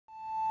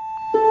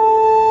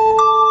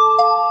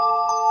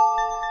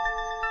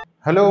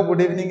Hello, good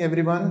evening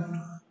everyone.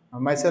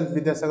 Myself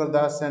Bidyasagar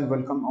Das and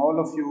welcome all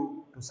of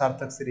you to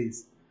Sarthak Series.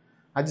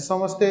 आज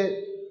समस्ते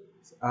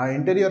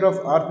interior of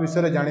earth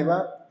विषय जानिबा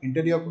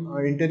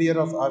interior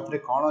of earth रे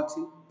कौन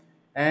अछि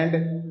and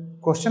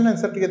question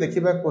answer टिके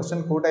देखिबा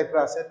क्वेश्चन को टाइप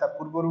रा आसे ता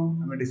पूर्वरु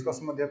हम डिस्कस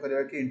मध्य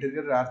करबा कि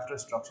इंटेरियर अर्थ रे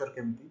स्ट्रक्चर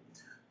केमती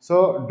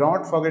so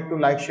don't forget to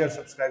like share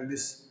subscribe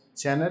this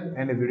channel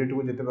and video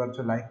को जते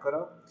पारछो लाइक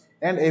करो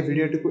एंड ए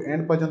वीडियो को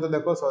एंड पर्यंत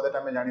देखो सो दैट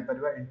आमे जानि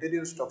परबा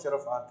इंटेरियर स्ट्रक्चर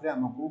ऑफ अर्थ रे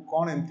हमकु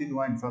कोन एमती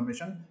नुवा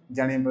इंफॉर्मेशन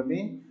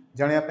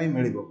जानिया पई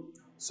मिलिबो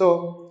सो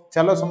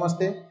चलो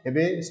समस्ते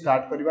एबे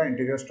स्टार्ट करबा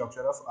इंटेरियर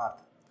स्ट्रक्चर ऑफ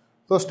अर्थ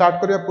तो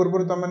स्टार्ट करबा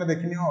पूर्व तुम मैंने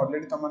देखनी हो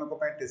ऑलरेडी तुम मानको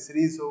पई टेस्ट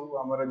सीरीज हो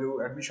हमर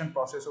जो एडमिशन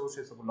प्रोसेस हो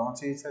से सब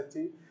लॉन्च हे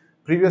साची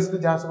प्रीवियसली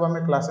जहाँ सब आम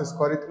क्लासेस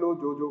करूँ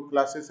जो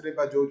क्लासेस रे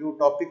बा जो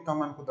टॉपिक तुम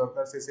मानको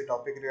दरकार से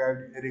टॉपिक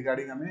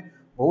रिगार्डिंग आम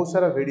बहुत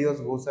सारा वीडियोस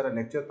बहुत सारा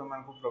लेक्चर तुम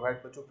मानको प्रोवाइड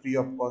करछु फ्री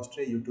ऑफ कॉस्ट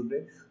रे यूट्यूब रे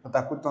तो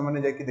ताकू तुम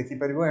मैंने जाकि देखि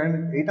परिबो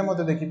एंड एटा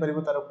मते देखि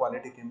परिबो तार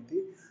क्वालिटी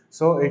केमती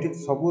सो एटी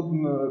सब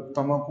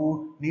तुमको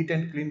नीट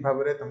एंड क्लीन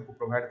भाव रे तुमको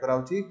प्रोवाइड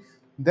कराउची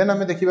देन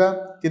आम देखा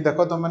कि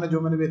देख तुम मैंने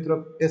जो मैंने भी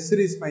test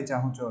series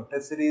चाहूच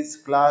test series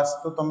class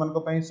तो तुम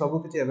मान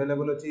सब किसी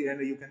अवेलेबल अच्छी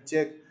एंड यू कैन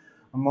चेक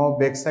मो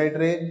बैक साइड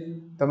रे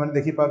तुम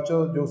देखि पारछो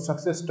जो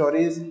सक्सेस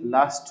स्टोरीज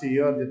लास्ट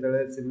ईयर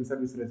जिते सिविल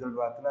सर्विस रिजल्ट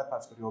बाहर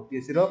खास कर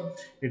ओपीएससी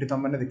ये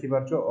तुम मैंने देखि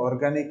पारछो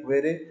ऑर्गेनिक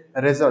वे रे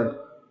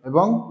रिजल्ट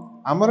एवं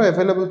आमर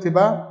अवेलेबल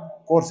थिबा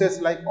कोर्सेस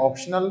लाइक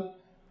ऑप्शनल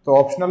तो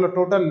ऑप्शनल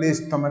टोटल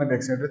लिस्ट तुम मैंने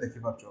बैक साइड रे देखि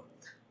पारछो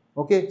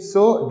ओके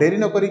सो देरी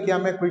न करी कि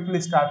आमे क्विकली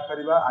स्टार्ट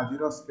करबा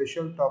आजिरो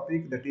special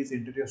topic that is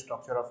interior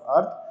structure of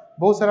earth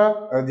बहुत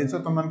सारा जिनस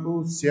तुम मानकू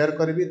शेयर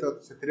करबी तो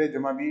सेतिरे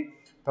जमा भी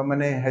तुम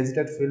माने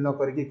हेजिटेट फील न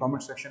करी कि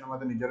कमेंट सेक्शन में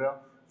मते निजर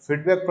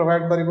फीडबैक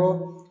प्रोवाइड करिवो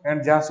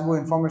एंड जहाँ सब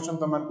इनफॉरमेशन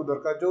तुम मानकू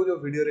दरकार जो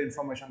वीडियो रे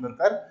इनफॉरमेशन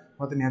दरकार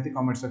मते निहाती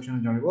कमेंट सेक्शन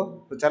में जणिवो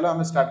तो चलो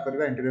आमे स्टार्ट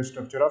करबा interior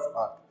structure of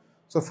earth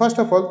so first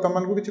of all तुम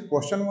मानकू किछि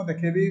क्वेश्चन मो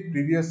देखेबी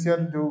प्रीवियस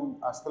ईयर जो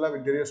आस्तला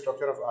इंटीरियर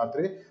स्ट्रक्चर ऑफ अर्थ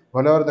रे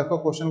भलो और देखो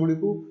क्वेश्चन गुडी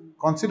को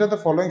consider the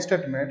following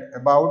statement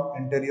about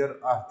interior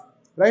earth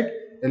right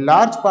a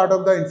large part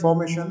of the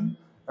information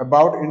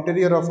about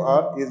interior of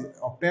earth is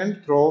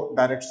obtained through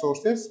direct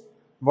sources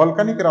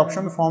volcanic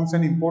eruption forms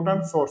an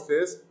important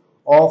sources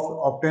of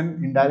obtain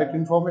indirect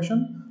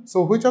information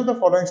so which of the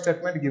following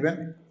statement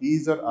given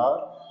is or are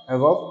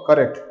above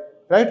correct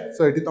right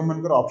so ये तुम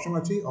मन option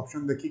अच्छी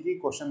option देखिकी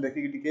question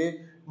देखिकी टिके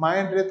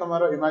mind रे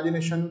तुम्हारा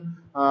imagination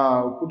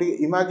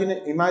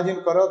imagine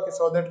करो कि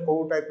so that को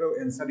टाइप रो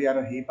आंसर यार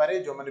हे पारे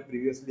जो माने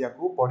प्रीवियसली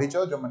याकू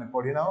पढिचो जो माने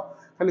पढि नाओ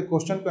खाली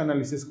क्वेश्चन को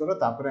एनालिसिस करो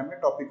तापर हमें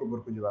टॉपिक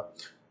ऊपर को जवा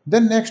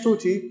देन नेक्स्ट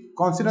होची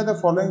consider the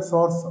following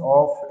source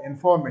of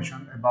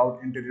information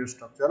about interior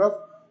structure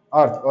of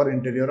earth और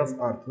इंटीरियर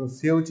ऑफ अर्थ तो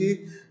से होची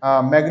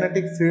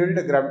magnetic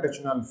field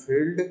gravitational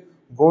field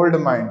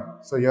gold mine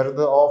so here are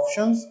the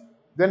options.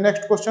 Then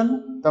next question,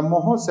 the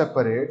moho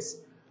separates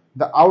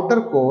the outer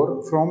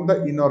core from the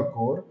inner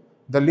core,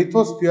 the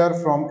lithosphere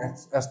from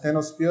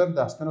asthenosphere,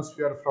 the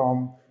asthenosphere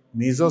from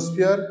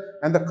mesosphere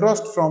and the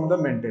crust from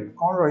the mantle.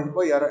 कौन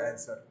रहिबो यार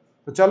answer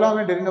तो चलो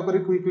हमें देरी न करी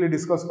quickly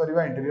discuss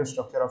करबा interior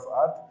structure of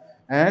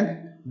earth and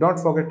don't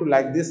forget to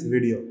like this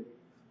video.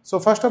 So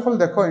first of all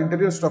देखो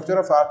इंटीरियर स्ट्रक्चर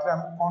ऑफ अर्थ रे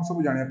हम कौन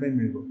सब जानिया पे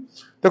मिलबो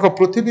देखो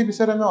पृथ्वी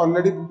विषय में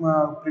ऑलरेडी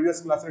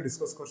प्रीवियस क्लास रे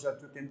डिस्कस कर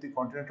साचो केमती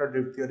कॉन्टिनेंटल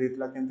ड्रिफ्ट थ्योरी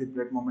इतला केमती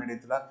प्लेट मूवमेंट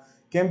इतला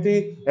केमती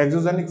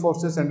एक्सोजेनिक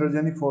फोर्सेस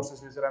एंडोजेनिक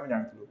फोर्सेस विषय में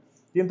जानथलु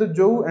किंतु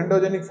जो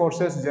endogenic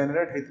forces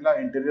generate हेतला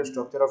interior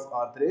structure of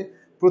earth रे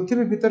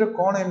पृथ्वी भीतर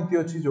कोन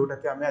एमती अछि जोटा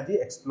कि हमें आज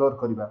एक्सप्लोर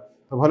करबा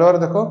तो भलो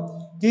देखो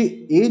कि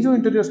ए जो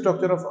इंटीरियर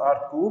स्ट्रक्चर ऑफ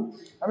अर्थ को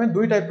हमें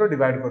दुई type row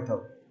divide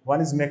करथाउ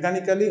one is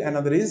mechanically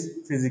another is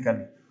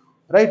physically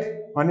right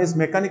one is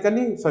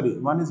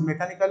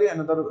mechanically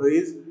another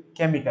is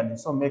chemically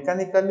so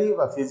mechanically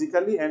वा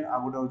physically and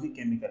आगुडा होजी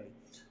chemically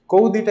को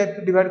दी टाइप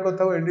डिवाइड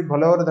करता हो एंडी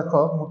भलो और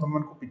देखो मु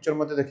तुमन को पिक्चर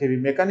मध्ये देखेबी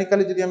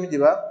mechanically जदी हम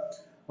जिबा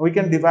we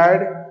can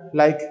divide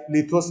like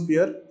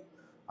lithosphere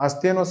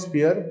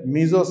asthenosphere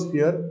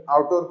mesosphere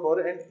outer core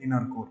and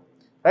inner core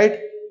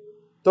right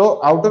तो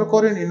outer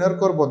core and inner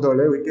core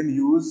बदले we can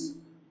use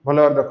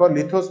भलो और देखो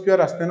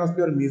lithosphere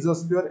asthenosphere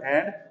mesosphere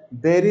and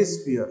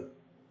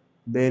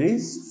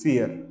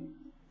बेरिस्फियर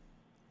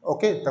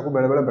okay ताको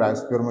बेले बेले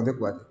ब्रायोस्फियर मध्ये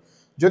कुआ जाय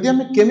जदि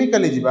हम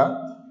केमिकली जिबा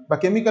बा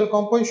केमिकल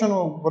कंपोजिशन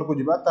ऊपर को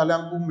जिबा ताले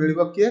हमकु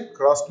मिलिबो के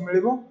crust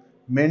मिलिबो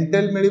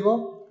mental मिलिबो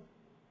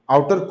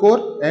outer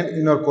core and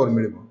inner core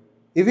मिलिबो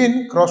even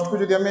crust को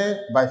जदि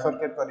हमें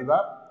बाइफरकेट करबा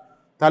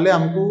ताले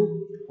हमकु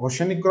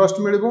oceanic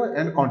crust मिलिबो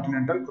and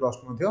continental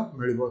crust मध्ये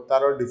मिलिबो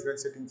तारो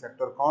डिफरेंशिएटिंग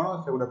फैक्टर कोन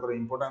सेगुडा को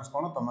इंपोर्टेंस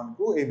कोन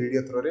तमनकु ए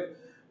वीडियो थ्रो रे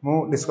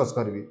मु डिस्कस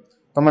करबी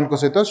तमन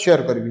को सहित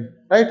शेयर करबी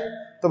राइट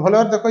तो भलो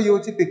देखो ये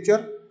होची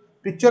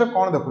पिक्चर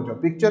कौन देखुछो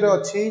पिक्चर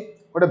अच्छी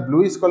गोटे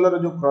ब्लूइश कलर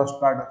जो क्रस्ट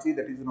पार्ट अच्छी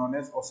that is known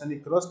as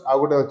oceanic crust आ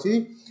गोटे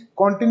अच्छी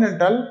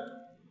कॉन्टिनेंटल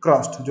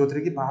क्रस्ट जो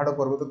थरे कि पहाड़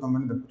पर्वत तुम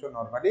मैंने देखुछो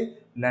नॉर्मली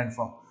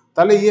लैंडफॉर्म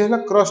ताले ये हला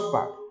क्रस्ट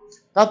पार्ट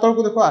ता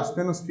तळको देखो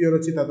आस्टेनोस्फियर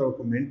अछि, ता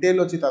तळको मेंटेल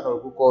अछि, ता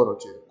तळको कोर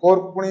अछि। कोर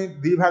को पुणी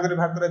दी भाग रे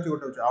भाग कराछि,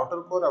 गोटे अछि आउटर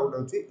कोर आ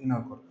गोटे अछि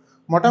इनर कोर।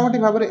 मोटामोटी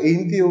भाव में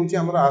एमती होउछि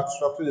हमर अर्थ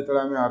स्ट्रक्चर। जेतले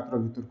हम अर्थ रो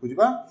भीतर को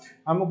जिबा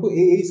हमको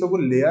एई सब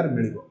लेयर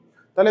मिलिबो।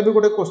 ताले भी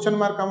गोटे क्वेश्चन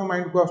मार्क हम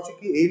माइंड को आछि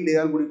कि एई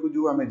लेयर गुडी को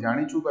जो हमें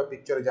जानिछु बा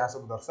पिक्चर जहा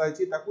सब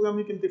दर्शाइछि ताकू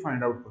हम केमती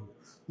फाइंड आउट करबो।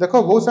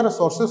 देखो बहुत सारा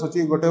सोर्सेस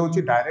अछि, गोटे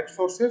होछि डायरेक्ट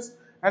सोर्सेस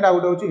एंड आ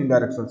गोटे होछि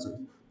इनडायरेक्ट सोर्सेस।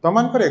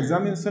 तमनकर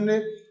एग्जामिनेशन रे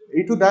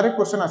एटू डायरेक्ट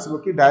क्वेश्चन आसीबो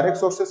कि डायरेक्ट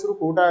सोर्सेस रु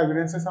कोटा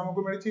एविडेंसेस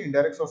हमको मिलिछि,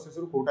 इनडायरेक्ट सोर्सेस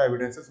रु कोटा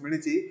एविडेंसेस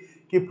मिलिछि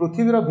कि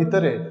पृथ्वी रो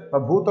भितरे बा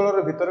भूतल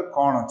रो भितरे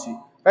कोन अछि,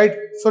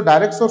 राइट। सो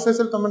डायरेक्ट सोर्सेस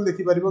रे तमन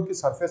देखि परिबो कि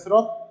surface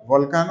rock,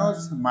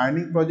 volcanoes,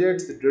 mining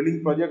projects, drilling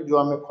project जो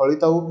हमें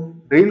खळिताउ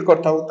ड्रिल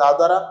करताउ ता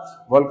द्वारा,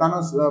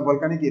 वोल्केनोस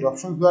वोल्केनिक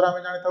इरप्शंस द्वारा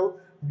हमें जानिताउ,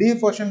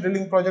 डीप ओशन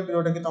ड्रिलिंग प्रोजेक्ट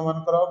जोटा कि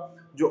तमनकर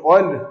जो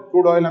ऑयल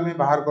क्रूड ऑयल हमें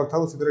बाहर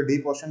करताउ सेतरे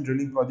डीप ओशन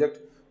ड्रिलिंग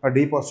प्रोजेक्ट बा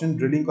deep ocean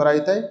drilling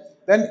कराइताय।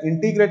 Then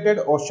integrated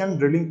ocean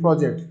drilling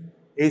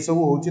project A सब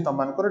होची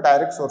तमनकर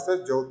डायरेक्ट सोर्सेस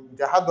जो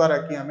जहा द्वारा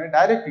कि हमें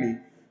डायरेक्टली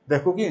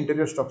देखो कि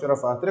इंटीरियर स्ट्रक्चर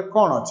ऑफ अर्थ रे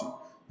कोन अछि।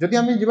 जदि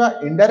हमें जिबा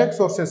इनडायरेक्ट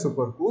सोर्सेस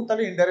ऊपर को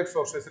ताले इनडायरेक्ट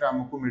सोर्सेस रे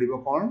हमको मिलिबो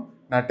कोन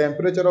ना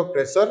टेंपरेचर ऑफ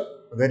प्रेशर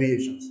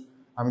वेरिएशंस।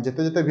 हम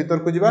जते जते भीतर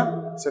को जिबा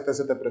सेते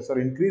सेते प्रेशर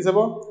इंक्रीज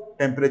हेबो,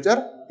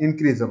 टेंपरेचर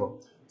इंक्रीज हेबो।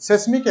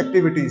 सेस्मिक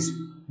एक्टिविटीज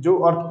जो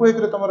अर्थक्वेक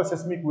रे तमरा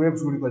सेस्मिक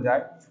वेव्स गुडी को जाय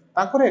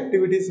ताकर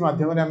एक्टिविटीज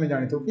माध्यम रे हमें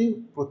जानितो कि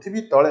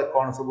पृथ्वी तळे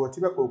कोन सब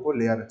अछि बा को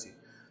लेयर अछि।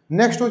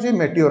 नेक्स्ट होची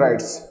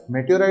मेटियोराइट्स।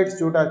 मेटियोराइट्स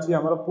जोटा अछि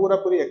हमर पूरा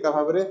पूरी एका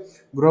भाव रे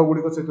ग्रह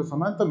गुडी को सहित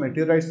समान। तो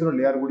मेटियोराइट्स रो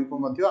लेयर गुडी को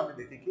मध्ये हमें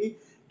देखि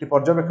कि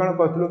पर्यवेक्षण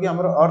करथिलु कि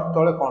हमर अर्थ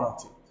तळे कोन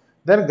अछि।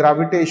 देन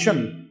ग्रेविटेशन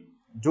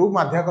जो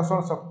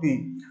माध्याकर्षण शक्ति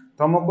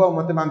तुमको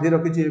मते बांधी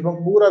रखिछि एवं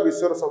पूरा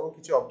विश्व सब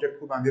किछि ऑब्जेक्ट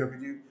को बांधी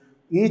रखिछि,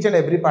 ईच एंड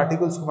एवरी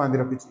पार्टिकल्स को बांधी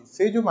रखिछि।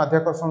 से जो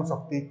माध्याकर्षण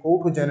शक्ति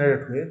कोठु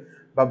जनरेट हुए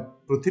बा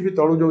पृथ्वी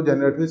तळु जो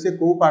जनरेट हुए से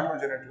को पार्ट रो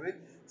जनरेट हुए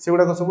से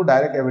गुडा को सब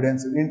डायरेक्ट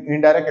एविडेंस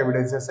इनडायरेक्ट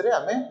एविडेंसेस रे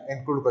हमें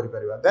इंक्लूड करि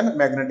परिबा। Then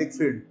magnetic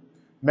field.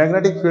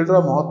 Magnetic field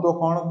रो महत्व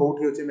कोन,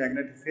 कोठी होछि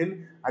मैग्नेटिक फील्ड,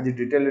 आज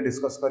डिटेल रे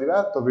डिस्कस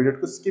करिबा तो वीडियो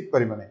को स्किप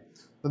करिबा नै।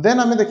 तो देन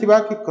हमें देखिबा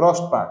कि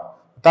क्रस्ट पार्ट।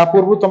 ता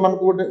पूर्व तमन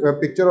को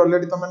पिक्चर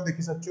ऑलरेडी तमन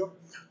देखि सच्चो।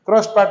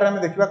 क्रस्ट पार्ट रे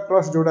हमें देखिबा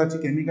क्रस्ट जोडा अछि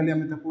केमिकली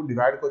हमें ताको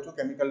डिवाइड करछु।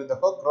 केमिकली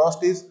देखो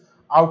crust is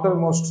outer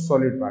most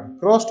solid part.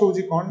 Crust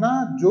होछि कोन ना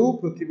जो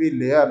पृथ्वी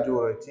लेयर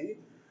जो रहिछि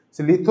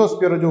से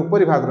लिथोस्फीयर जो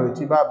ऊपरी भाग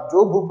रहिछि बा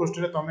जो भूपृष्ठ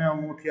रे तमे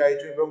हम ठिया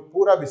आइछु एवं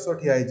पूरा विश्व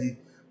ठिया आइछि,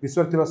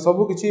 विश्व थिबा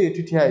सब किछि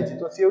एठी ठिया आइछि।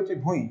 तो से होछि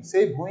भूई,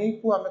 से भूई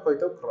को हमें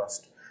कहितो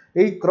क्रस्ट।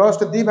 एई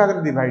क्रस्ट दी भाग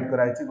रे डिवाइड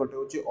कराइछि। गोटे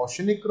होछि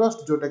ओशनिक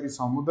क्रस्ट जोटा कि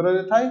समुद्र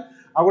रे थाय,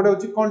 आ गोटे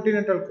होछि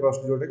कॉन्टिनेंटल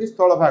क्रस्ट जोटा कि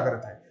स्थल भाग रे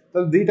थाय।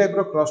 तो दी टाइप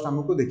रो क्रस्ट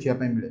हमको देखिया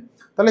पय मिले।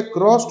 तले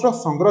क्रस्ट रो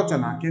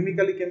संरचना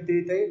केमिकली केमति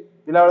हितै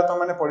पिला वाला त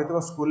माने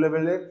पढितबो स्कूल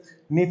लेवल रे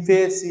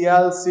निफे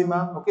सियाल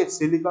सीमा, okay,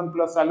 silicon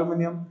plus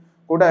aluminium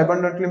Kota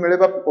abundantly मिले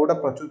बा कोटा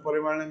प्रचुर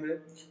परिमाण में मिले।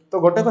 तो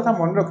गोटे कथा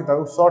मन रखिता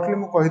शॉर्टली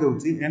मु कहि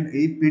दउची एंड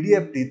ए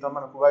पीडीएफ टी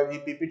तमन को ए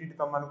पीपीटी टी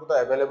तमन को तो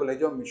अवेलेबल है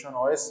जो मिशन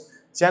ओएस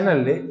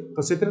चैनल रे।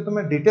 तो सेतिर तुम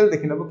डिटेल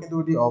देखि नबो,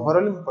 किंतु एटी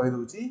ओवरऑल मु कहि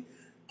दउची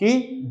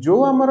कि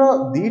जो हमर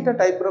दीटा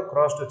टाइप रो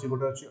क्रस्ट अछि,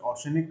 गोटे अछि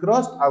ओशनिक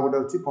क्रस्ट आ गोटे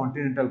अछि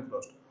कॉन्टिनेंटल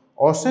क्रस्ट।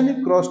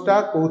 ओशनिक क्रस्ट ता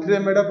कोथरे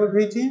मेड अप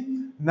होइछि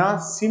ना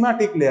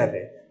सीमाटिक लेयर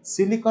रे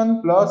silicon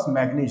plus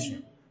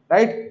magnesium,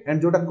 right.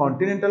 And जोटा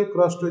कॉन्टिनेंटल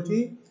क्रस्ट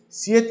अछि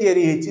सी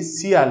तयारी हेछि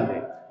सियाल रे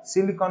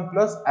सिलिकॉन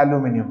प्लस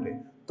एल्युमिनियम रे।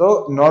 तो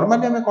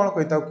नॉर्मली हमें कोन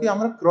कहिताउ कि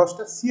हमर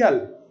क्रस्ट सियाल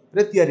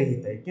रे तयारी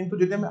हिताय, किंतु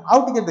जदि हम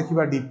आउट के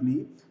देखिबा deeply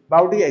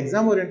bought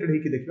exam oriented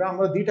Hicky देखिबा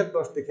हमर दीटा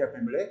क्रस्ट देखिया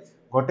पे मिले।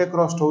 गोटे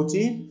क्रस्ट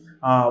होछि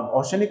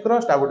ओशनिक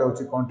क्रस्ट आ गोटे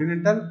होछि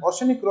कॉन्टिनेंटल।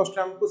 ओशनिक क्रस्ट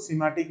रे हमको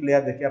सीमाटिक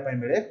लेयर देखिया पे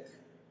मिले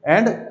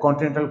एंड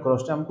कॉन्टिनेंटल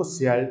क्रस्ट रे हमको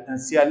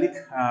सियालिक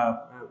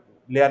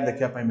लेयर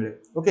देखिया पे मिले,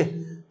 ओके।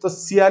 तो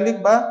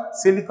सियालिक बा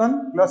सिलिकॉन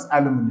प्लस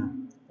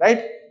एल्युमिनियम,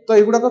 राइट। तो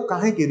एगुडा को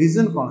काहे कि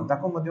रीजन कोन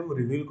ताको मध्य मु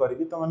रिवील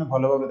करबी। तो माने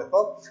भलो भाबे देखो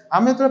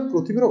आमे तो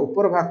पृथ्वी रो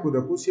ऊपर भाग को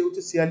देखु से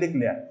होछि सियालिक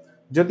लेयर।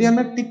 जदि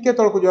हमें टिके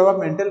तळ को जबा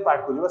मेंटल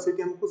पार्ट को जबा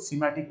सेठी हमको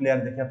सीमाटिक लेयर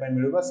देखिया पे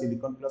मिलबा,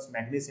 सिलिकॉन प्लस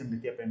मैग्नीशियम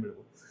देखिया पे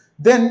मिलबो।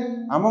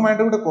 देन हम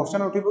माइंड गोटे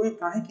क्वेश्चन उठिबो कि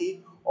काहे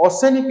कि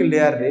ओशनिक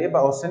लेयर रे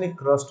बा ओशनिक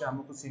क्रस्ट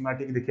हमको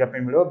सीमाटिक देखिया पे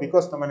मिलबो।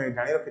 बिकॉज़ त माने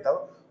जानि रखिताओ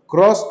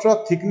क्रस्ट रो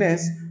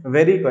थिकनेस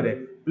वेरी करे,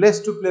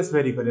 प्लेस टू प्लेस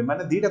वेरी करे।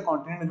 माने दीटा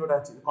कॉन्टिनेंट जोटा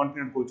अछि,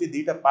 कॉन्टिनेंट कोछि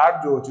दीटा पार्ट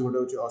जो अछि, गोटे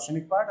होछि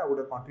ओशनिक पार्ट आ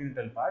गोटे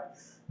कॉन्टिनेंटल पार्ट।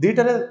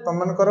 दीटा रे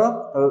तमनकर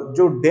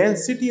जो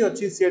डेंसिटी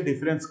अछि से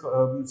डिफरेंस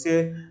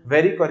से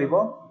वेरी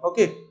करिवो,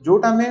 ओके।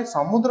 जोटा में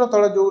समुद्र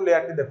तळ जो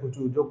लेयर टी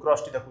देखुछु, जो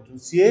क्रस्ट टी देखुछु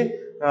से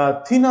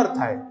थिनर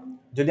थाए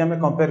जदि हमें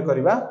कंपेयर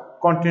करिबा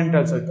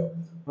कॉन्टिनेंटल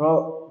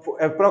सहित।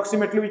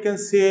 approximately we can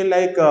say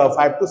like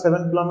 5 to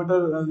 7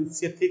 kilometre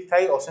से थिक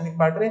थाई ओशनिक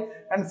पार्ट रे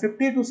एंड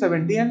 50 to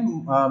 70 एंड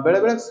बेले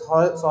बेले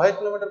 100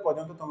 किलोमीटर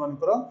पर्यंत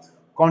तमनकर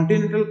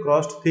कॉन्टिनेंटल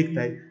क्रस्ट थिक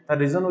थाई। ता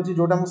रीजन होची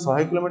जोटा हम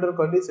 100 किलोमीटर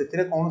कहली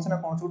सेथिरे कोनसे ना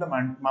कोनसे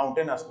गोटा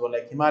माउंटेन आसबो,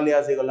 लाइक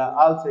हिमालयास हे गला,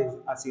 आल्प्स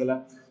आसी गला।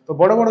 तो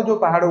बड़ बड़ जो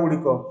पहाड़ गुडी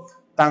को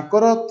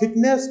तांकर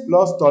थिकनेस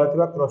प्लस तळे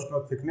थिबा क्रस्ट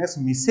रो थिकनेस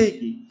मिसै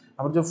की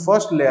हमर जो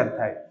फर्स्ट लेयर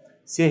थाई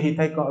से ही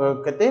थाई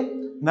केते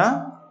ना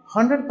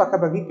 100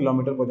 पाखापाखि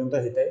किलोमीटर पर्यंत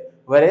होता है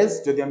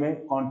व्हेरेज जदि आम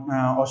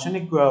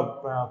ओशनिक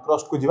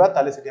क्रस्ट को जीवा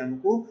ताले सेठी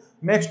हमकू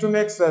max to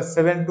max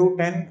 7 to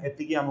 10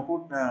 एतिकी हमकू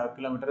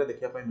kilometre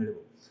देखिया पाई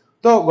मिलबो।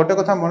 तो गोटे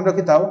कथा मन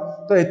रखि थाओ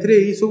तो एथिरे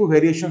ई सब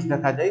वेरिएशंस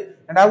देखा जाय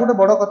एंड आ गोटे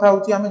बड़ कथा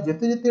होची आमे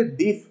जेते जेते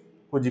डीप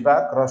को जीवा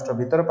क्रस्ट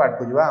भीतर पार्ट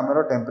को जीवा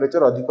हमर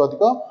टेम्परेचर अधिक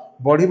अधिक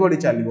बढ़ी बढ़ी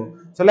चलिबो।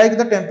 So like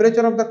the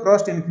temperature of the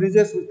crust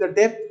increases with the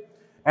depth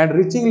and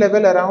reaching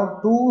level around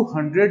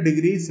 200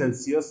 degrees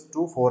Celsius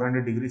to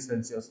 400 degrees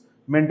Celsius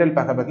mental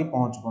पाखापाखि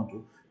पहुंचु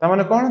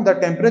तामाने cone the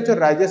temperature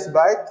rises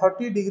by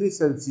 30 degree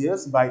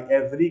Celsius bye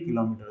every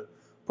kilometre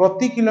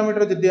प्रति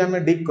kilometre जदि आमे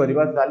डिग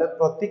करबा ताले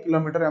प्रति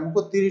kilometre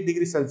हमको 30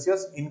 degree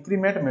Celsius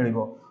increment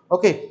मिलिबो।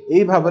 Okay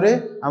एई भाबरे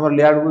हमर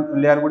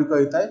layer Gudi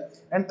कहिताय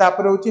and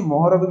तापर होची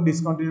मोहरबिक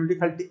डिस्कंटिन्यूटी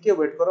खाली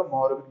टिके वेट करो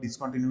मोहरबिक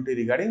डिस्कंटिन्यूटी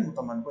रिगार्डिंग मु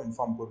तमन को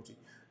इन्फॉर्म करूची।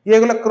 ये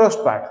गला crust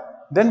part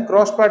then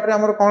crust part रे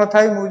हमर कोन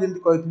थाई मु जेंति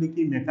कहितली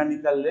कि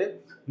मेकानिकल रे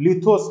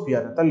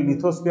लिथोस्फियर त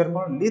लिथोस्फियर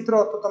कोन लिथ रो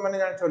अर्थ तो माने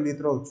जानछो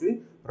लिथ रो होची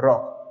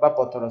रॉक बा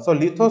पत्थर। सो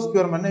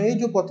लिथोस्फियर माने ए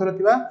जो पत्थर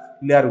थिबा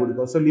लेयर गुडी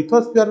को। सो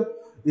lithosphere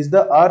is the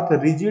earth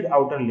rigid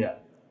outer layer.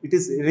 It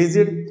is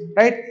rigid,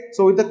 right?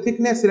 So with the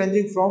thickness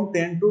ranging from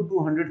 10 to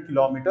 200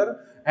 kilometer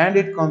and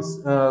it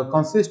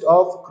consists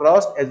of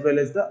crust as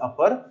well as the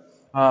upper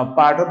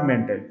part of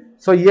mantle.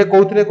 So ये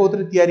कोथरे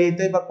तयारी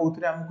हेतै बा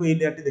कोथरे हमको a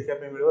layer T देखिया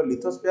पे मिलबो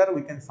lithosphere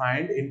we can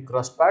find in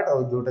crust part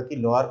और जोटा की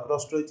लोअर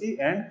क्रस्ट होची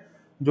एंड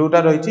जोटा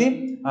रहिची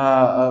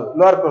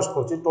लोअर क्रस्ट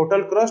होची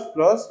total crust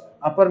plus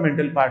upper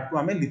mantle part को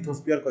हमें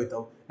लिथोस्फियर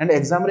कहताऊ एंड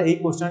एग्जाम रे ए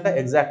क्वेश्चन टा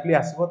एक्जेक्टली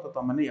आसीबो तो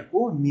तमने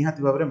याको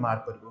निहाती भाबरे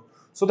मार्क करबो।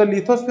 So the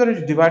lithosphere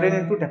is divided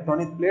into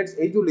tectonic plates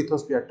ए जो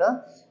लिथोस्फियर टा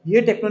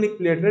ये टेक्टोनिक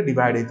प्लेट रे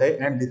डिवाइड हेतै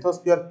एंड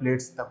लिथोस्फियर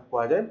प्लेट्स ताको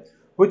कहा जाय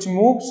which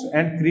moves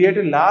and create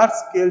a large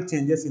scale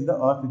changes in the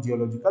earth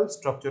geological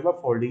structure बा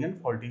फोल्डिंग एंड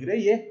फॉल्टिंग रे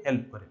ये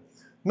हेल्प करे।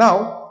 नाउ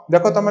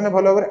देखो तमने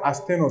भलो भाबरे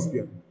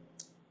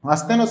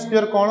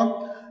आस्थेनोस्फियर कोन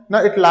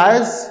ना it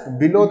lies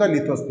below the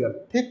lithosphere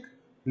ठीक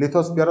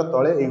लिथोस्फियर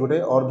तळे ए गुटे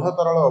अर्ध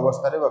तरल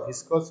अवस्था रे बा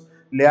viscous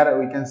layer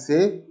we can say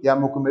या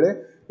मुक मिले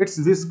it's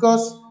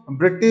viscous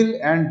brittle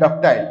and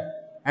ductile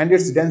and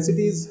its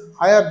density is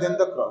higher than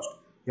the crust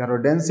यार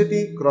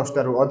डेंसिटी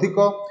क्रस्ट रो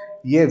अधिक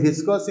ये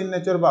विस्कस इन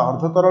नेचर बा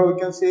अर्ध तरल we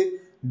can say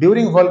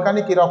during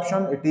volcanic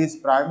eruption it is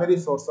primary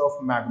source of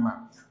magma.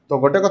 तो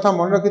गोटे कथा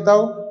मन रखि थाओ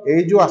ए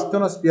जो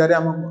आस्थेनोस्फियर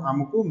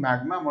हमको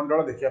मैग्मा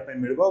मंडल देखिया पे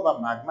मिलबो बा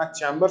मैग्मा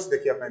चैम्बर्स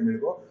देखिया पे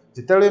मिलबो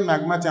जितेबे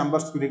मैग्मा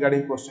चैम्बर्स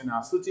रिगार्डिंग क्वेश्चन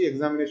आसुची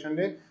एग्जामिनेशन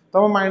रे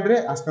तम माइंड रे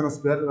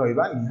आस्थेनोस्फियर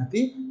रहइबा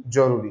निहाती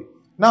जरूरी।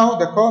 नाउ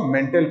देखो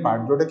मेंटल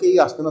पार्ट जोटा कि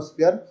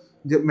आस्थेनोस्फियर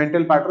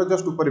मेंटल पार्ट रो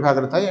जस्ट ऊपर भाग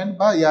रे थाई एंड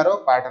बा यारो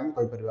पार्ट हम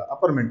कहि परिबा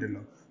upper mantle.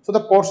 So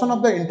the portion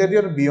of the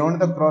interior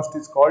beyond the crust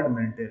is called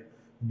mental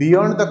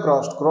beyond the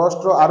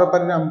crust रो आरो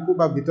पारे हमको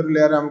बा भीतर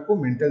लेयर हमको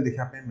मेंटल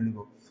देखिया पे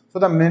मिलबो। So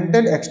the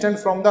mental extend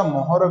from the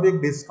Mohorovic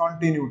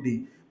discontinuity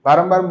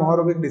बारंबार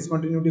Mohorovic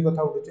discontinuity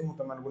कथा उठुची मु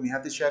तमन को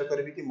निहाती शेयर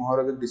करबी कि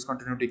Mohorovic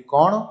discontinuity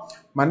कोन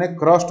माने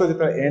क्रस्ट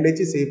जत एंड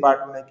हेची सेही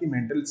पार्ट नै कि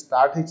मेंटल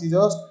स्टार्ट हेची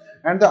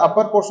just and the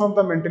upper portion of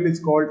the mental is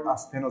called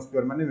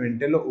आस्थेनोस्फियर माने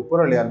मेंटल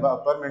ऊपर लेयर बा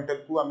अपर मेंटल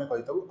को हमें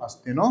कहितबु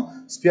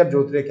आस्थेनोस्फियर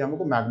जोतरे कि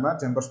हमको मैग्मा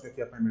चैम्बर्स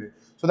देखिया पे मिले।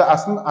 So the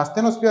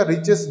आस्थेनोस्फियर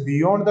reaches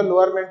beyond the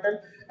lower mental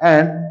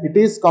and it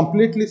is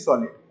completely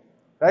solid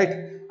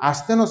right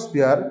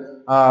आस्थेनोस्फियर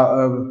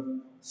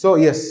so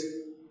yes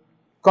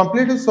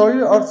completely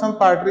solid or some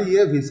part रे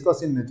ये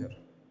viscous in nature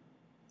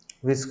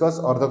viscous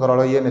अर्ध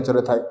तरल ये नेचर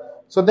रे Thai.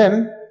 so then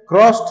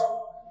crust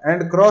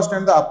and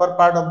the upper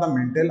part of the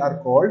mantle are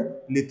called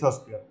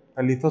lithosphere।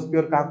 the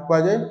lithosphere का कहवा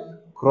जाय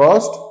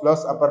crust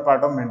plus upper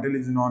part of mantle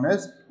is known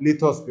as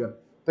lithosphere।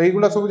 तो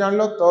एगुला सब जान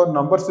लो तो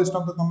नंबर सिस्टम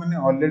तो तुमने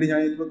ऑलरेडी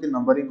जानि थो कि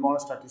नंबरिंग कोन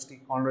स्टैटिस्टिक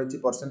कोन रहिछि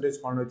परसेंटेज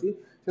कोन रहिछि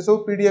से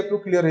सब पीडीएफ रो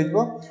क्लियर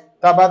हेजबो।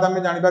 ता बाद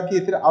हमें जानिबा कि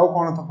एथिर आउ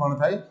कोन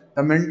Thai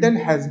the mental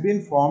has been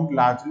formed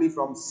largely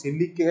from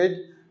silicate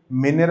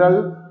mineral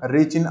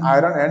rich in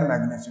iron and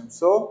magnesium.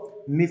 So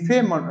निफे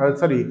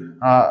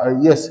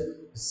yes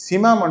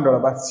सीमा मंडल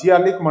बा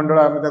सियालिक मंडल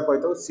हमें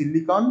कहतो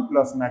सिलिकॉन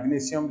प्लस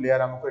मैग्नीशियम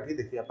लेयर हमको एठी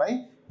देखिया पाई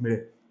मिले।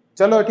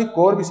 चलो एठी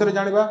कोर विषय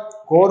जानिबा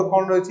कोर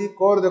कोन रहिछि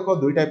कोर देखो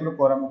दुई टाइप रो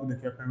कोर हमको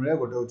देखिया पे मिले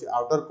गोटे होछि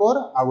आउटर कोर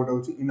आ गोटे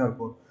होछि inner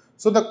core.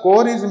 So the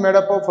core is made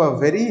up of a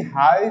very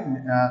high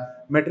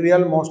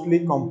material mostly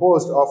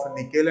composed of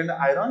nickel and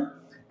iron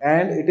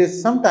and it is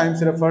sometimes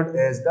referred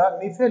as the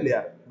nife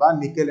layer बा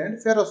nickel and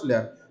ferrous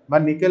layer बा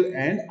nickel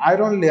and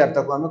iron layer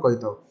ताको हमें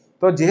कहितो।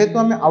 तो जेहेतु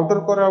हमें outer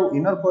core और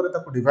inner core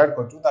ताको divide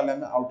करछु ताले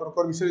हमें आउटर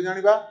कोर विषय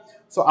जानिबा।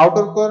 So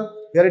outer core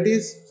here it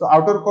is. So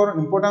outer core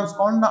importance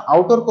कोन ना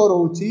आउटर कोर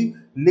होची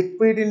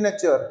liquid in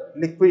nature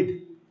liquid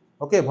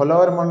okay भलो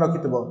भाबरे मन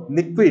रखितबो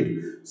liquid.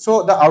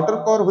 So the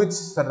outer core which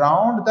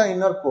surround the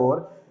inner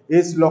core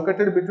is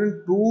located between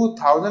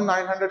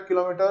 2900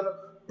 km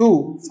to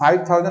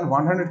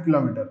 5100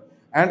 km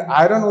and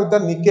iron with the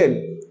nickel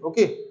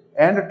okay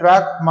and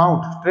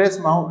trace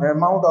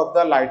mount of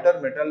the lighter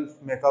metal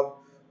make up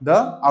the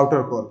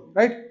outer core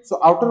right। so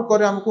outer core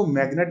हमको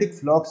magnetic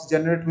flux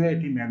generate हुए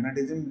एठी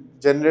magnetism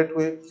generate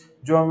हुए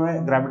जो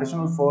हमें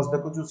gravitational force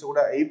देखो जो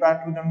सेगुडा एई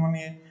part रो जन्म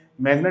निए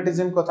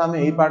magnetism कथा हम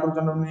एई पार्ट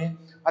जननी।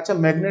 अच्छा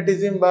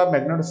मैग्नेटिज्म बा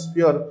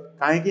मैग्नेटोस्फीयर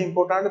काहे की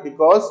इंपोर्टेंट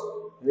बिकॉज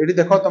एठी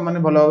देखो त माने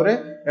भलो भाबरे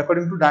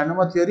according to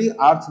dynamo theory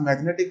earth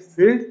magnetic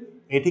field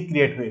एठी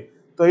क्रिएट हुए।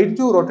 तो ये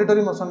जो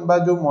रोटेटरी मोशन बा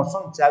जो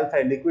मोशन चल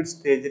थाए लिक्विड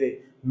स्टेज रे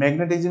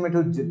मैग्नेटिज्म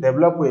एठो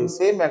डेवलप हुए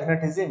से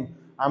मैग्नेटिज्म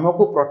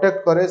हमको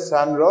प्रोटेक्ट करे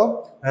सन रो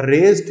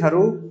रेज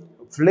ठारू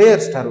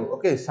फ्लेयर्स ठारू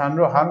ओके सन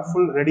रो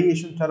हार्मफुल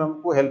रेडिएशन ठारू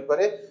हमको हेल्प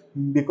करे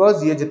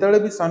बिकॉज ये जिते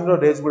भी सन रो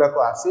रेज गुड़ा को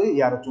आसे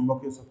यार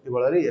चुंबकीय शक्ति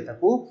बल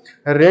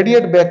ये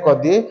रेडिएट बैक कर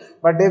दिए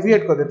बा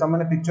डेविएट कर दिए तुम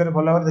मैंने पिक्चर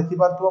भल भाव देखी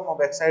पार्थ मो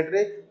बैक साइड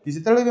रे कि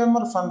जिते भी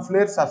आम सन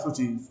फ्लेयर्स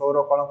आसूची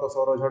सौर कणक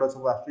सौर झड़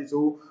सब आसूची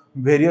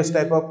सब वेरियस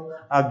टाइप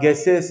ऑफ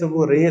गैसेस सब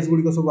रेज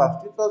गुड़िक सब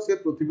आसूची तो से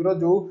पृथ्वीर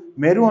जो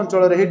मेरु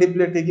अंचल ही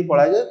डिप्लेट होगी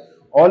पलाए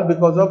all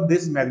because of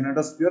this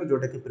magnetosphere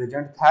जोटा कि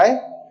प्रेजेंट थाए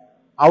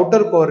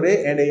आउटर कोर रे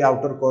एंड ए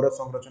आउटर कोर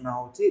संरचना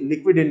होची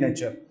लिक्विड इन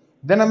नेचर।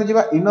 देन आम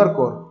जा inner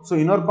core so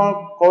inner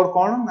core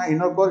कौन ना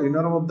inner core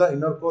inner of the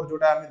inner core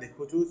जोटा आम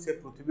देखु से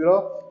पृथ्वीर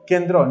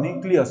केंद्र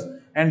न्यूक्लियस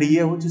एंड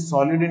ये हूँ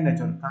सॉलिड इन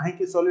नेचर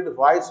कहीं solid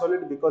why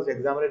solid because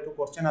exam रे टू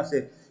क्वेश्चन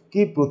आसे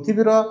कि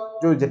पृथ्वीर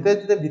जो जिते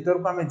जिते भीतर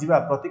को आम जा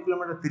प्रति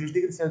किलोमीटर 30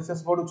 डिग्री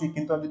सेल्सियस बढ़ुची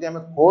किंतु जब आम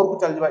कोर को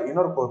चल जा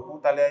इनर कोर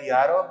को ताले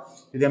यार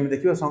यदि आम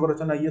देखिए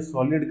संरचना ये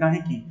सॉलिड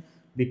कहीं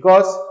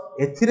बिकॉज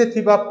एथिरे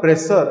थिबा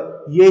प्रेशर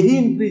ये ही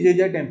इंक्रीज हो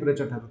जाए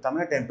टेम्परेचर ठारू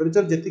तमाने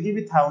टेम्परेचर जति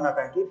भी थाउ ना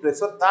कहीं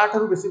प्रेशर ता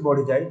ठारू बेसी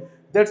बढ़ी जाए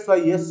दैट्स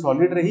व्हाई ये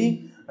सॉलिड रे ही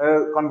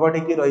कन्वर्ट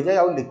होकर रही जाए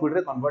और लिक्विड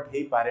रे कन्वर्ट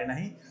हो पारे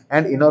नहीं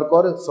एंड इनर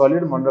कोर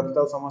सॉलिड मन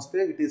रखिता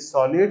समस्ते इट इज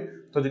सॉलिड।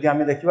 तो जदि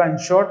आम देखा इन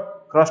शॉर्ट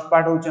क्रस्ट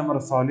पार्ट होची हमर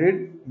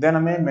सॉलिड देन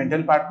आम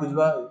मेंटल पार्ट को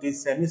जबा it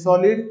is semi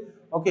solid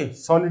okay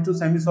solid to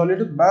semi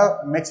solid बा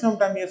मैक्सिमम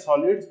टाइम ये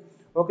सॉलिड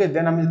ओके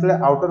देन हम जितले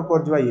आउटर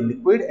कोर जबा ये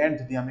लिक्विड एंड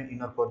जदि हम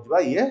इनर कोर जबा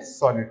ये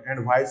solid and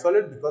why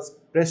solid because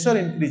pressure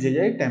increase हो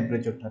जाए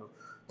टेम्परेचर ठारू।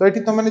 तो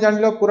ये तुम जान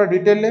लो पूरा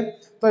डिटेल ले।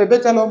 तो एबे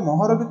चलो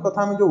महारवी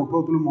कथा में जो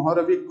उठाउतलु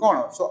महारवी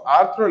कौन सो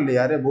अर्थ रो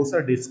लेयर रे बहुत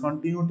सारा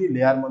डिस्कंटिन्यूटी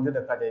लेयर मध्ये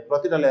देखा जाए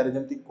प्रतिटा लेयर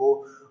जेंति को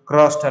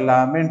क्रस्ट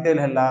हला मेंटल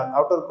हला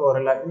आउटर कोर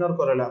हला इनर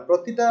कोर हला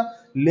प्रतिटा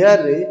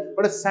लेयर रे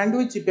गोटे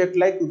सैंडविच इफेक्ट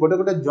लाइक गोटे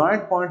गोटे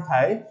जॉइंट पॉइंट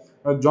थाए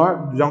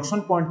जंक्शन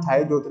पॉइंट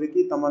थाए जो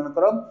कि तुम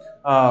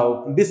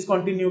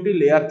डिस्कंटिन्यूटी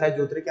लेयर थाए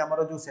जो कि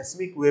आमर जो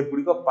सेस्मिक वेव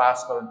गुड़ी को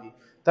पास करती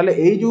ताले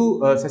ए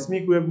जो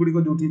सेस्मिक वेव गुड़ी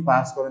को जो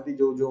पास करती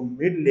जो जो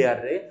मिड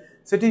लेयर रे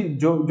सेठी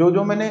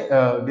जो मैंने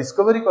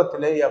डिस्कवरी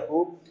करथिले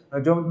याकू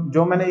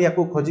जो मैंने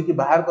याकू खोजी की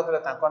बाहर करथिले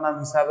ताको नाम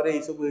हिसाब रे ए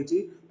सब होईची।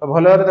 तो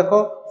भलो रे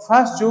देखो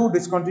फर्स्ट जो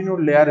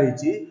डिस्कंटिन्यूड लेयर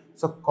होईची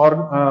सो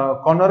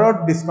कॉर्नर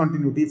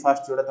डिस्कंटिन्यूटी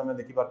फर्स्ट जोड़ा तुम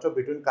देखि परछो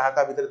बिटवीन कहा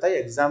का भीतर थाए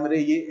एग्जाम रे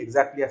ये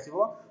exactly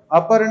आसीबो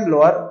upper and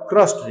lower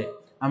crust रे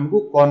हमको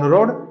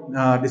कॉर्नर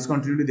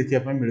डिस्कंटिन्यूटी देखिया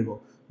पे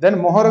मिलबो। देन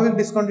मोहरविक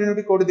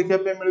डिस्कंटिन्यूटी कोड देखिया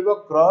पे मिलबो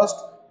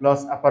क्रस्ट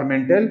प्लस अपर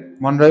मेंटल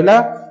मन रहिला।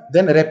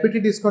 देन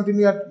रैपिड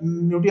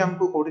डिस्कंटिन्यूटी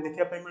हमको कोड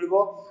देखिया पे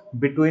मिलबो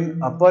between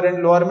upper and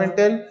lower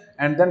mental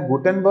and then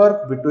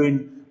Gutenberg between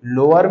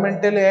lower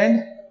mental and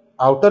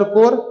outer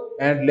core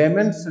and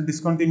lemons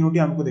discontinuity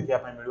हमको देखिया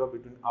पे मिलबो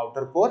between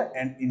outer core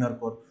and inner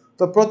core.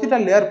 तो प्रतिटा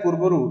लेयर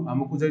पूर्वरु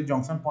हमको जे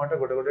जंक्शन पॉइंट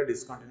गोटे गोटे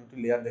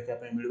डिस्कंटिन्यूटी लेयर देखिया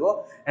पे मिलबो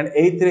एंड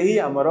एइथरे ही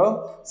हमरो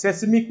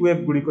सेस्मिक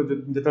वेव गुडी को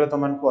जेतले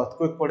तमान को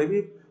अर्थक्वेक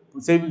पड़ेबी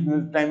से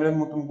टाइम रे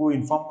मु तुमको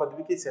इन्फॉर्म कर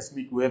देबी कि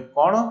सेस्मिक वेव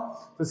कोन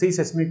तो सेही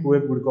सेस्मिक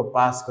वेव गुडी को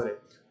पास करे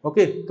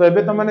ओके। तो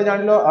एबे त माने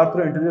जानिलो अर्थ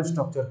रो इंटीरियर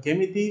स्ट्रक्चर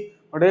केमिति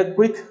गोटे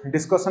क्विक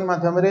डिस्कशन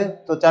माध्यम रे।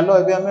 तो चलो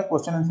एबे हमें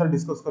क्वेश्चन आंसर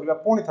डिस्कस करबा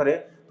पुणी थरे।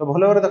 तो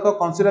भलो भाबरे देखो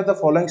consider the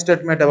following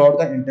statement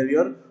about the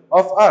interior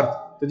of earth.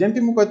 तो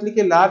जेंति मु कहतली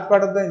कि large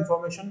part of the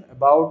information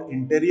about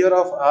interior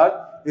of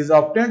earth is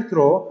obtained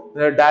through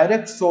the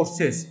direct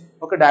sources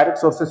okay direct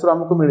sources रो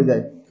हमको मिल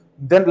जाए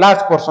then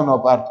large portion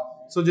of earth.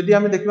 सो जदि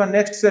हमें देखिबा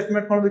next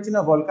statement कोन देछि ना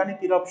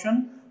volcanic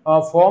eruption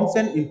forms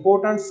an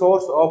important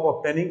source of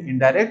obtaining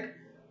indirect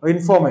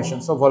information.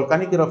 So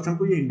volcanic eruption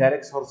को ये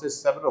indirect sources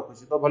हिसाब रे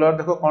रखुछि। तो भलो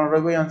देखो कोन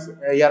रहबो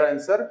यार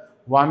answer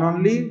one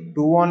only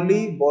to only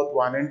both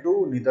one and to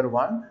neither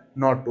one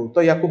not to.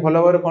 तो याकू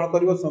भलो भाबरे कोन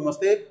करिवो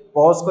समस्ते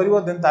पॉज करिवो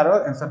देन तारो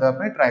आंसर देबा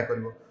पे ट्राई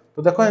करिवो।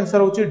 तो देखो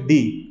आंसर होछि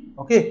डी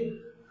ओके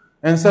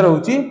आंसर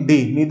होछि D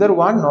neither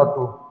one not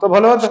to. तो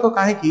भलो देखो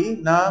काहे की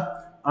ना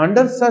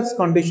अंडर सच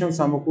कंडीशंस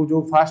हमको जो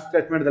फर्स्ट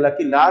स्टेटमेंट दिला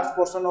कि large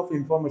portion of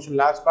information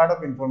large part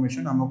of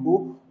information हमको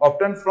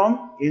ऑब्टेन फ्रॉम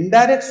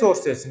इनडायरेक्ट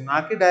सोर्सेस ना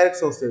कि direct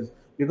sources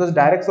because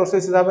direct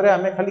sources हिसाब रे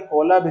हमें खाली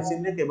कोला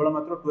बेसिन रे केवल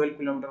मात्र 12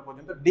 किलोमीटर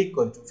पर्यंत डिग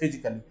करछु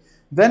फिजिकली।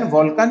 देन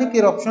वोल्केनिक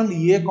इरप्शन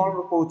ये कोन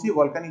कहउची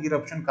वोल्केनिक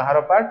इरप्शन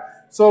कहार पार्ट।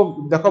 सो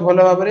देखो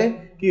भलो भाबरे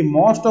कि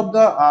most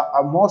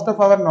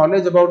of our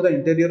knowledge about the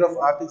interior of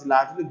earth is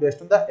largely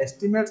based on the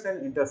estimates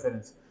and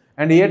interference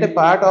and yet a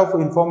part of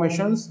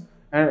informations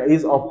and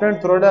is obtained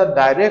through the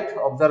direct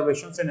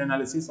observations and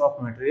analysis of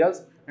materials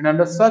and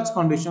under such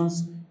conditions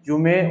you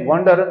may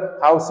wonder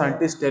how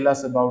scientists tell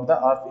us about the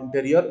earth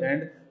interior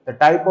and the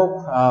type of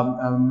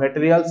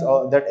materials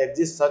that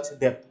exist such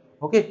depth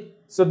okay।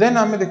 So then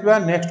hame dekhiba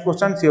next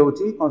question se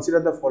hochi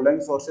consider the following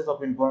sources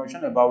of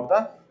information about the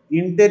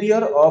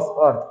interior of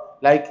earth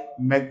like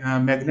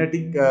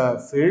magnetic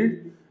field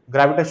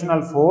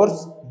gravitational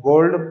force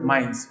gold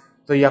mines।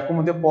 तो या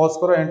pause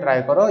करो and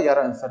try करो यार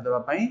answer देवा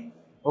पई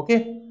okay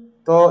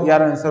तो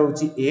यार answer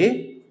होची ए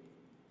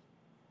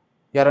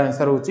यार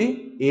आंसर होची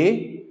ए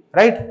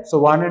right so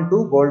 1 and 2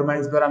 gold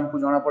mines द्वारा हमको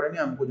जाना पड़ेनी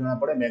हमको जाना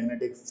पड़े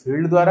मैग्नेटिक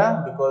फील्ड द्वारा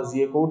बिकॉज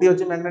ये कोठी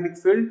होची मैग्नेटिक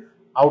फील्ड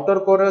आउटर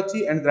कोर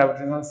होची एंड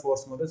ग्रेविटेशनल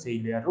फोर्स मते सेही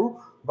लेयर रु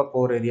बा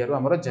कोर एरिया रु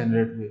हमरो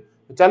जनरेट हुए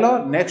तो चलो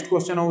नेक्स्ट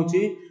क्वेश्चन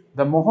होची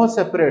द मोह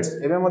सेपरेट्स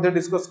एबे मध्ये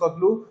डिस्कस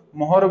करलु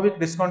मोहर भी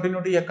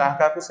डिस्कंटिन्यूटी या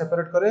काहा को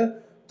सेपरेट करे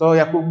तो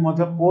याकू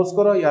मध्ये पोज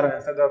करो यार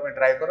आंसर देवा पे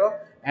ट्राई करो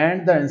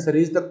and the answer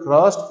is the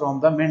crust from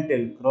the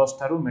mantle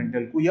crust Tharu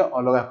mental को या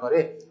अलगा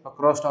करे और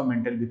क्रस्ट और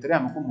मेंटल भितरे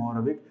हमको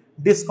मोहर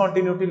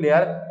डिस्कंटिन्यूटी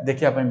लेयर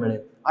देखिया पय मिले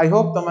आई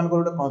होप तमन को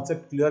गोटे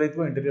कांसेप्ट क्लियर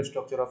हेतु इंटीरियर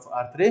स्ट्रक्चर ऑफ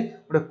अर्थ रे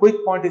गोटे क्विक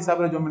पॉइंट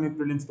हिसाब रे जो माने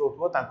प्रीलिम्स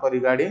होतो ताको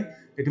रिगार्डिंग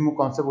एठी मु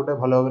कांसेप्ट गोटे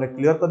भलो भाबरे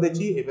क्लियर कर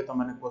देछि एबे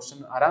तमने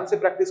क्वेश्चन आराम से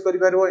प्रैक्टिस करि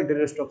पारबो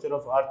इंटीरियर स्ट्रक्चर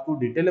ऑफ अर्थ को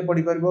डिटेल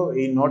पढि पारबो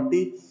ए note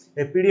T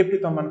A PDF T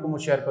तमन को मु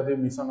शेयर कर दे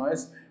मिशन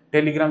ओएस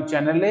टेलीग्राम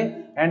चैनल रे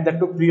and that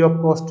to free of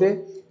cost रे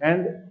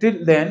एंड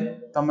टिल देन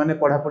तमने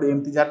पढा पढी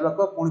एमती जारी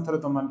रखो पुनी थरे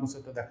तमन को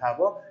सहित देखा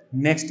हबो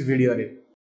नेक्स्ट वीडियो रे।